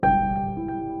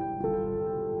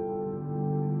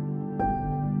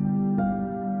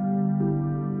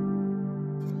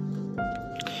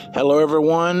Hello,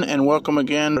 everyone, and welcome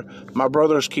again to my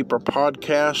Brother's Keeper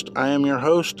podcast. I am your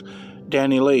host,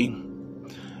 Danny Lee.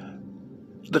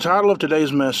 The title of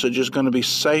today's message is going to be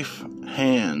Safe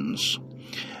Hands,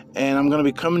 and I'm going to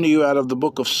be coming to you out of the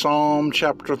book of Psalm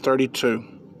chapter 32.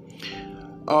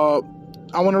 I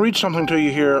want to read something to you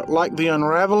here. Like the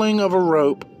unraveling of a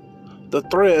rope, the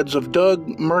threads of Doug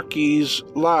Murkey's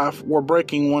life were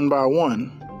breaking one by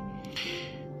one.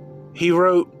 He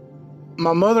wrote,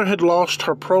 "My mother had lost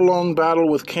her prolonged battle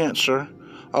with cancer.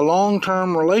 A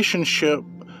long-term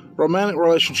romantic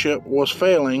relationship was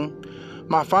failing.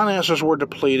 My finances were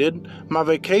depleted. My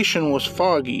vacation was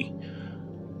foggy.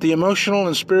 The emotional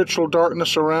and spiritual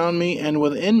darkness around me and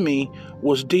within me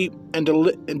was deep and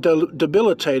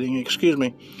debilitating,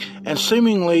 and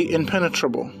seemingly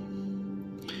impenetrable.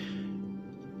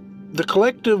 The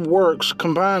collective works,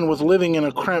 combined with living in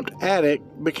a cramped attic,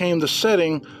 became the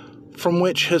setting from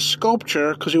which his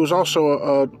sculpture, because he was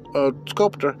also a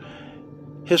sculptor,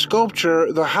 his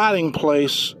sculpture, The Hiding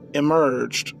Place,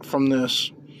 emerged from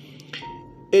this.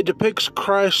 It depicts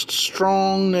Christ's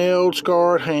strong, nailed,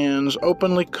 scarred hands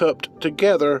openly cupped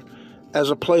together as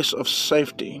a place of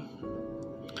safety."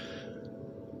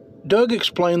 Doug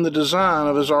explained the design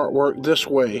of his artwork this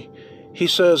way. He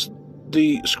says,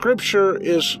 the sculpture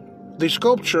is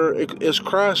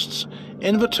Christ's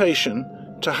invitation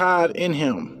to hide in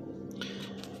him.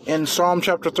 In Psalm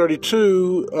chapter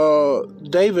 32,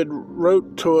 David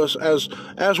wrote to us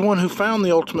as one who found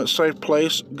the ultimate safe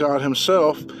place, God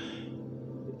himself.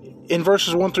 In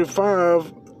verses 1 through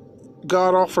 5,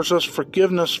 God offers us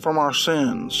forgiveness from our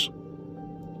sins.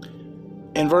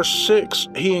 In verse 6,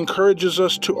 he encourages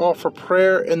us to offer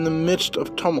prayer in the midst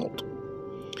of tumult.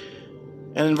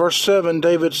 And in verse 7,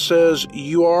 David says,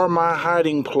 "You are my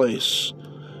hiding place.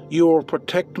 You will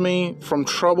protect me from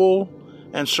trouble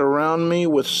and surround me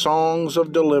with songs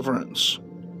of deliverance."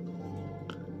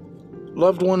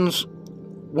 Loved ones,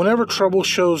 whenever trouble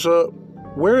shows up,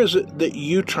 where is it that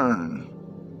you turn?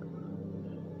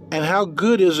 And how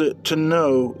good is it to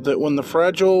know that when the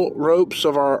fragile ropes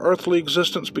of our earthly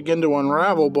existence begin to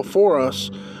unravel before us,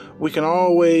 we can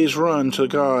always run to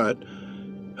God,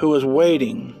 who is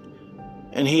waiting,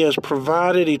 and he has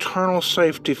provided eternal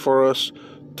safety for us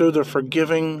through the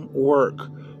forgiving work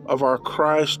of our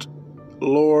Christ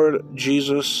Lord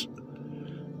Jesus.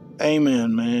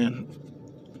 Amen, man.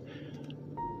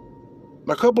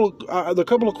 The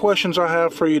couple of questions I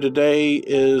have for you today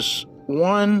is,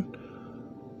 one,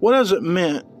 what has it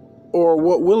meant, or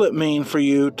what will it mean for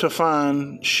you to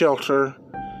find shelter,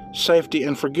 safety,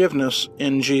 and forgiveness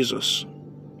in Jesus?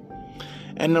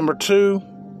 And number two,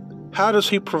 how does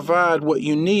he provide what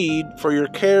you need for your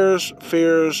cares,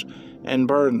 fears, and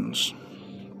burdens?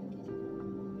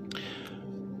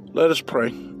 Let us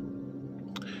pray.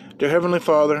 Dear Heavenly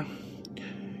Father,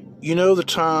 you know the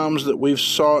times that we've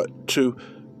sought to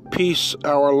piece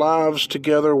our lives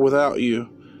together without you.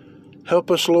 Help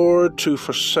us, Lord, to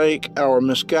forsake our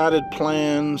misguided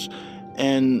plans,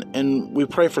 and we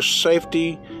pray for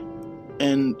safety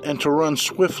and to run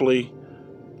swiftly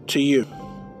to you.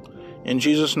 In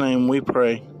Jesus' name we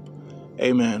pray.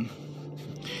 Amen.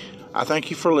 I thank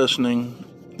you for listening.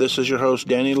 This is your host,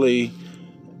 Danny Lee,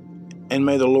 and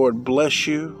may the Lord bless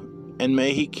you, and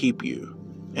may he keep you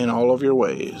in all of your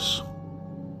ways.